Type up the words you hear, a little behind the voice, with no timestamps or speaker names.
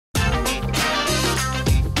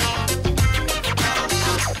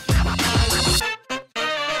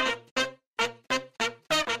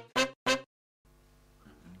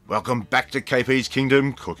Welcome back to KP's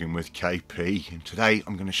Kingdom, Cooking with KP. And today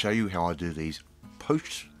I'm going to show you how I do these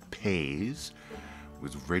poached pears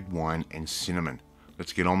with red wine and cinnamon.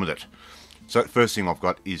 Let's get on with it. So the first thing I've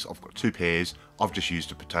got two pears. I've just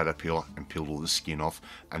used a potato peeler and peeled all the skin off,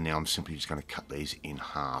 and now I'm simply just going to cut these in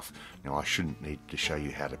half. Now I shouldn't need to show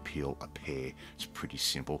you how to peel a pear. It's pretty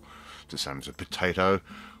simple. It's the same as a potato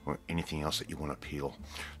or anything else that you want to peel.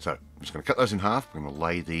 So I'm just going to cut those in half. I'm going to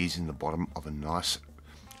lay these in the bottom of a nice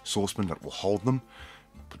saucepan that will hold them,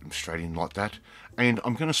 put them straight in like that, and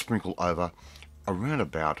I'm going to sprinkle over around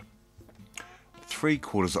about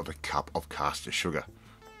 3/4 cup of caster sugar,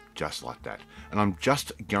 just like that. And I'm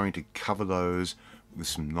just going to cover those with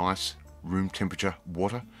some nice room temperature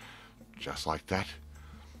water, just like that.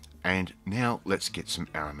 And now let's get some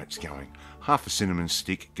aromatics going. Half a cinnamon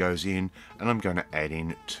stick goes in, and I'm going to add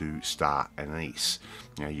in 2 star anise.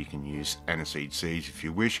 Now you can use aniseed seeds if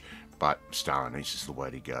you wish, but star anise is the way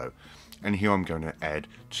to go. And here I'm going to add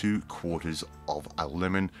 2/4 of a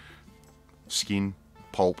lemon, skin,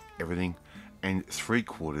 pulp, everything, and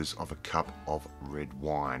 3/4 cup of red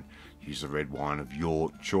wine. Use the red wine of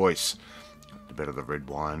your choice. The better the red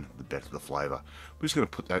wine, the better the flavour. We're just going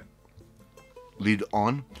to put that lid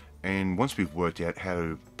on, and once we've worked out how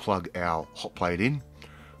to plug our hot plate in,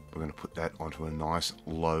 we're going to put that onto a nice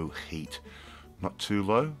low heat. Not too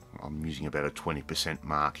low. I'm using about a 20%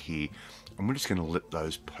 mark here, and we're just going to let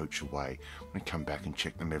those poach away. I'm going to come back and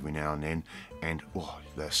check them every now and then, and oh,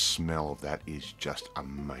 the smell of that is just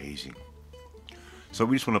amazing. So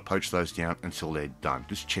we just want to poach those down until they're done.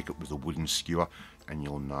 Just check it with a wooden skewer and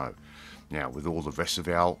you'll know. Now with all the rest of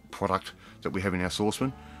our product that we have in our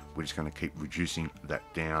saucepan, we're just going to keep reducing that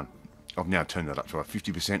down. I've now turned that up to a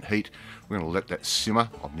 50% heat. We're going to let that simmer.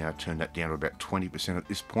 I've now turned that down to about 20% at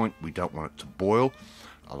this point. We don't want it to boil,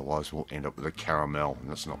 otherwise we'll end up with a caramel, and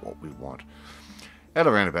that's not what we want. At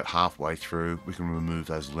around about halfway through, we can remove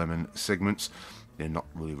those lemon segments. They're not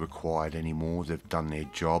really required anymore. They've done their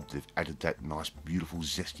job. They've added that nice, beautiful,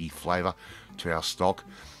 zesty flavour to our stock,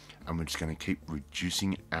 and we're just going to keep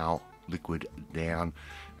reducing our liquid down,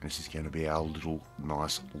 and this is going to be our little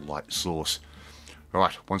nice light sauce.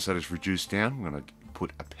 Alright, once that is reduced down, I'm going to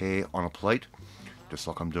put a pear on a plate, just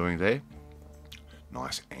like I'm doing there.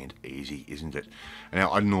 Nice and easy, isn't it? Now,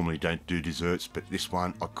 I normally don't do desserts, but this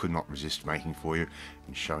one I could not resist making for you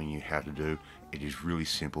and showing you how to do. It is really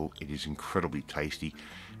simple, it is incredibly tasty,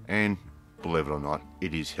 and believe it or not,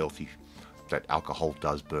 it is healthy. That alcohol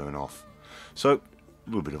does burn off. So, a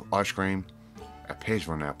little bit of ice cream, our pears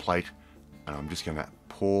are on our plate, and I'm just going to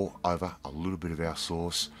pour over a little bit of our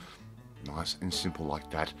sauce. Nice and simple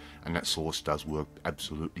like that, and that sauce does work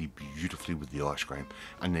absolutely beautifully with the ice cream.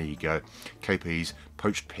 And there you go, KP's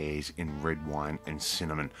poached pears in red wine and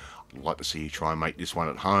cinnamon. I'd like to see you try and make this one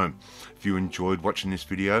at home. If you enjoyed watching this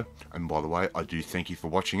video, and by the way, I do thank you for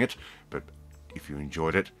watching it, but if you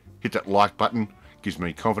enjoyed it, hit that like button. Gives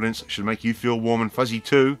me confidence, should make you feel warm and fuzzy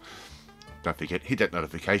too. Don't forget, hit that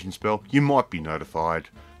notification bell. You might be notified,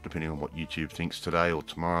 depending on what YouTube thinks today or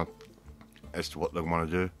tomorrow, as to what they want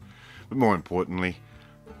to do. But more importantly,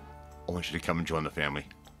 I want you to come and join the family.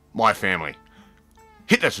 My family.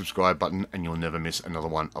 Hit that subscribe button and you'll never miss another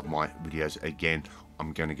one of my videos again.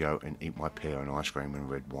 I'm going to go and eat my pear and ice cream and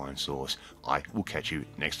red wine sauce. I will catch you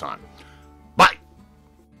next time.